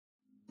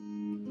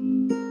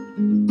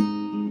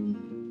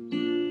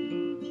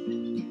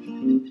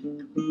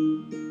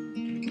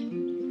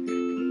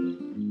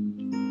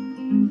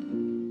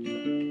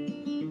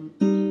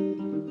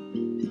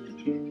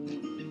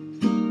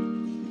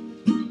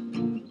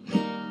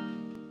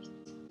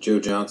Joe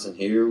Johnson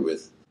here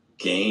with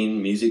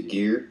Gain Music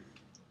Gear.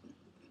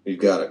 We've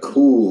got a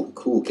cool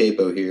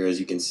capo here. As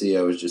you can see,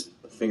 I was just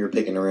finger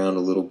picking around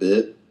a little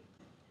bit.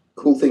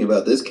 Cool thing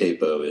about this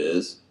capo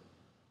is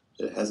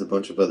it has a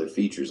bunch of other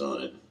features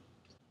on it.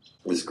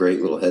 This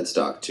great little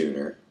headstock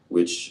tuner,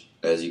 which,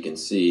 as you can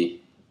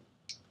see,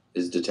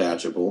 is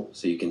detachable,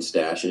 so you can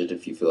stash it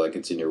if you feel like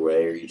it's in your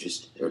way or you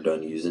just are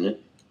done using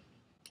it.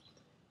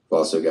 We've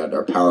also got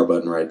our power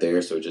button right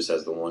there, so it just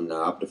has the one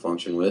knob to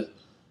function with,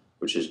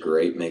 which is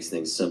great, makes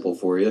things simple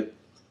for you.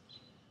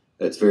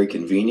 That's very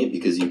convenient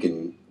because you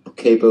can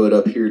capo it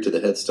up here to the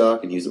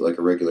headstock and use it like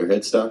a regular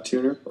headstock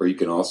tuner, or you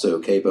can also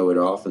capo it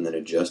off and then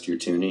adjust your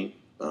tuning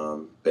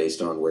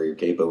based on where your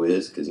capo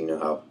is, because you know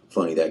how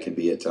funny that can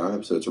be at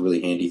times, so it's a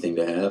really handy thing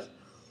to have.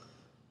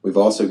 We've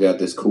also got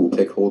this cool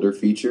pick holder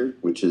feature,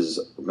 which is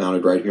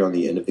mounted right here on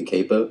the end of the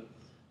capo.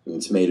 And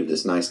it's made of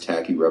this nice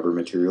tacky rubber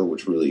material,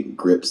 which really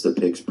grips the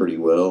picks pretty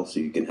well, so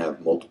you can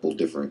have multiple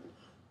different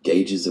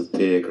gauges of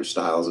pick or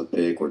styles of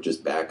pick or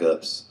just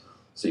backups.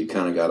 So you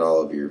kind of got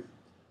all of your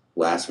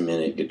last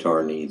minute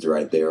guitar needs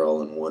right there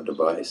all in one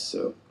device.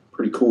 So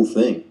pretty cool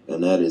thing,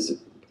 and that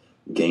is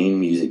Gain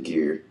Music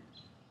Gear.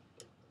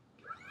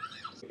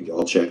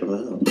 Y'all check them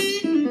out.